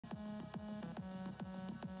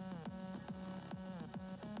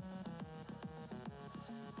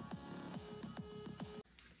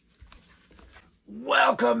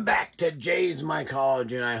Welcome back to Jay's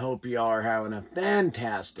Mycology, and I hope you all are having a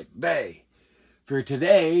fantastic day. For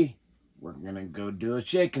today, we're going to go do a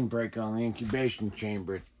shake and break on the incubation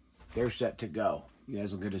chamber. They're set to go. You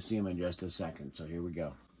guys will get to see them in just a second, so here we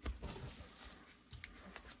go.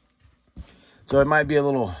 So it might be a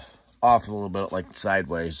little off a little bit, like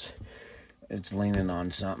sideways. It's leaning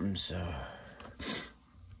on something, so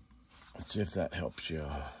let's see if that helps you.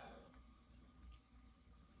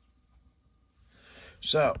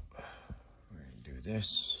 So, we're going to do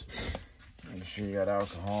this. Make sure you got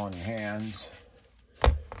alcohol in your hands.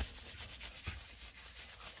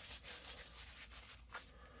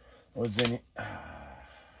 What's in it?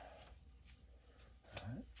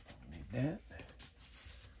 Need that.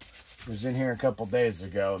 Was in here a couple days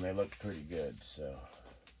ago and they looked pretty good, so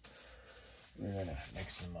we're going to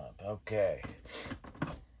mix them up. Okay.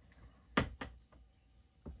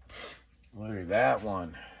 Look at that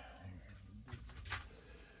one.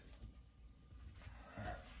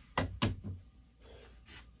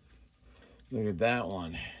 Look at that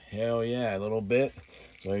one. Hell yeah, a little bit.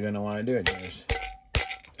 So you're going to want to do it. Just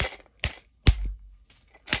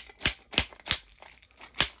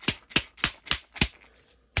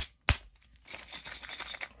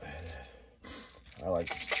I like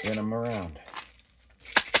to spin them around.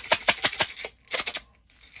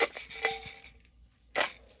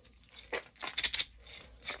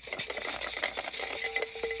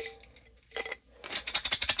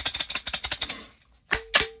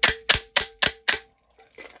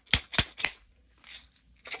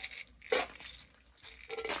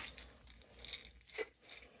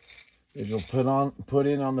 It'll put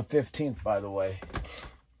in on the 15th, by the way.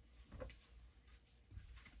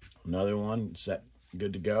 Another one set,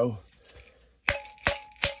 good to go.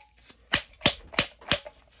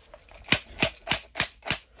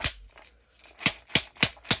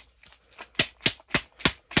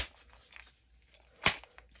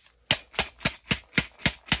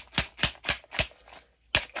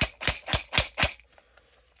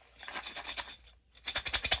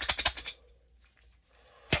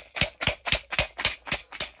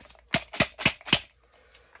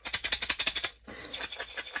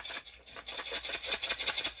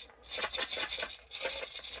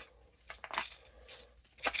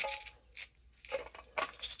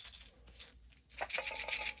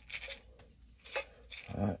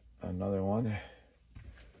 Another one.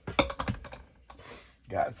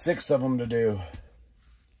 Got 6 of them to do.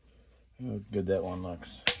 Look how good that one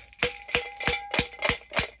looks.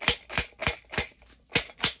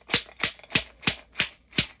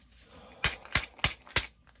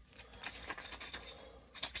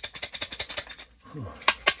 Whew.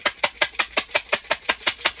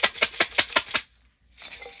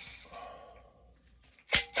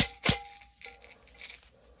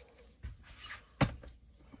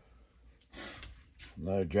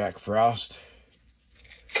 Another Jack Frost.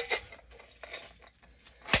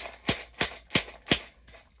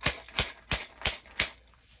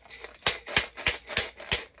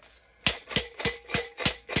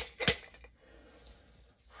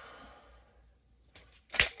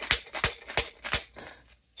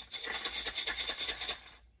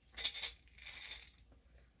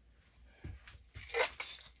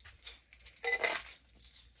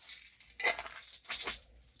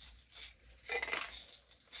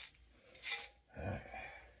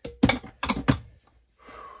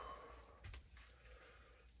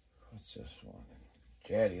 What's this one?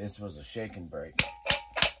 Jaddy, this was a shake and break.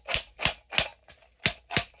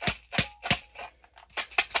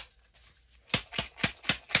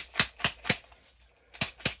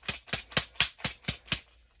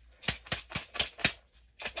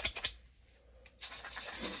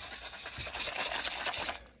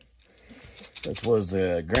 This was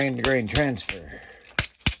the grain to grain transfer.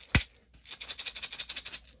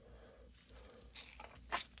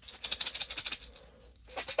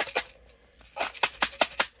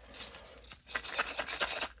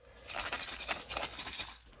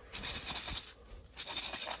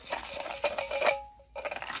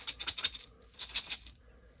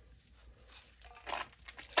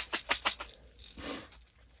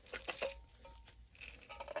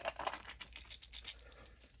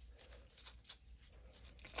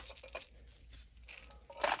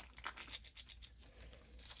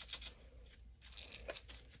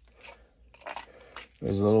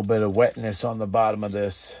 There's a little bit of wetness on the bottom of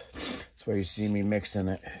this. That's where you see me mixing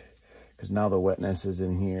it. Because now the wetness is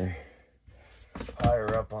in here.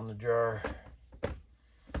 Higher up on the jar.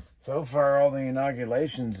 So far, all the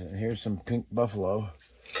inoculations. And here's some pink buffalo.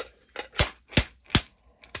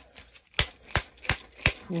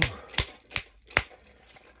 Whew.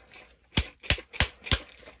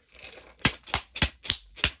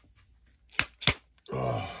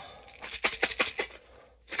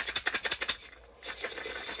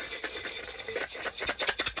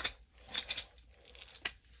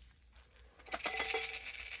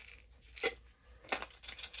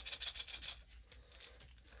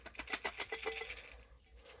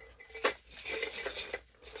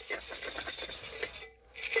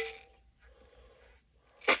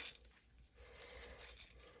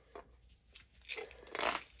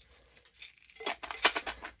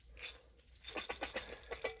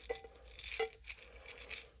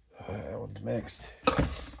 mixed.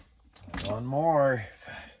 One more.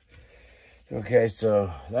 Okay,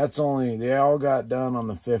 so that's only, they all got done on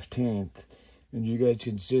the 15th. And you guys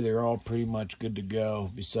can see they're all pretty much good to go,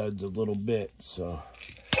 besides a little bit. So,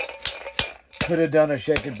 could have done a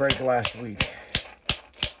shake and break last week.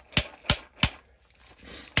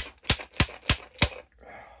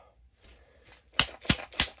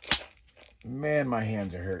 Man, my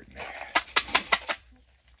hands are hurting.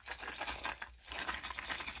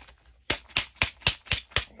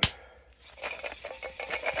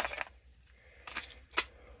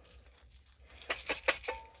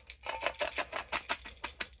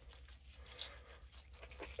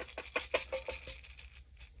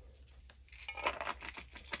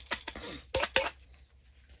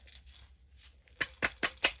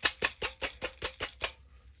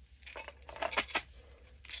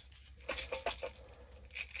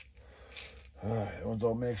 Alright, that one's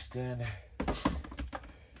all mixed in.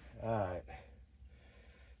 Alright.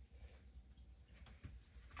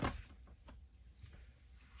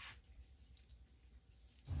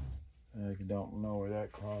 I don't know where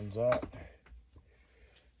that clone's at.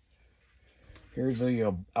 Here's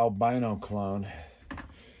the albino clone.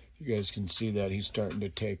 You guys can see that he's starting to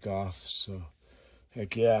take off, so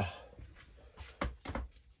heck yeah.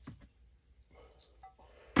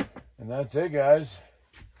 And that's it, guys.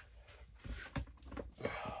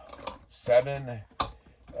 7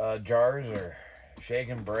 jars are shake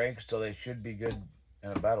and break, so they should be good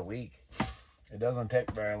in about a week. It doesn't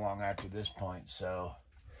take very long after this point, so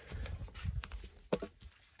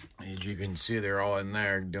as you can see, they're all in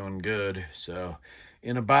there doing good. So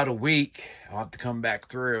in about a week, I'll have to come back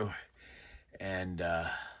through and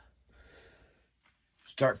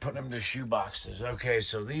start putting them to shoe boxes. Okay,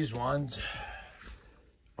 so these ones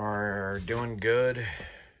are doing good.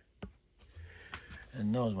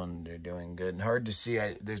 And those ones are doing good. And hard to see.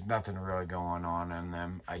 There's nothing really going on in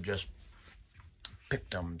them. I just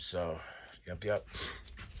picked them. So, yep.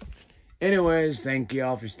 Anyways, thank you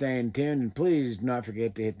all for staying tuned. And please do not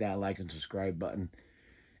forget to hit that like and subscribe button.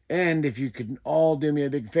 And if you could all do me a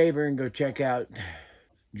big favor and go check out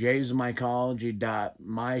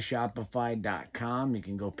jaysmycology.myshopify.com. You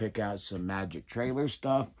can go pick out some magic trailer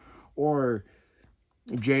stuff or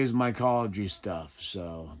Jay's Mycology stuff.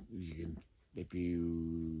 So, you can... If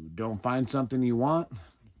you don't find something you want,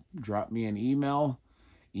 drop me an email.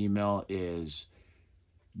 Email is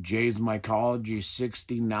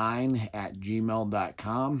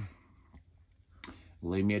jaysmycology69@gmail.com.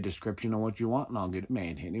 Leave me a description of what you want, and I'll get it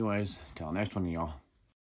made. Anyways, till next one, y'all.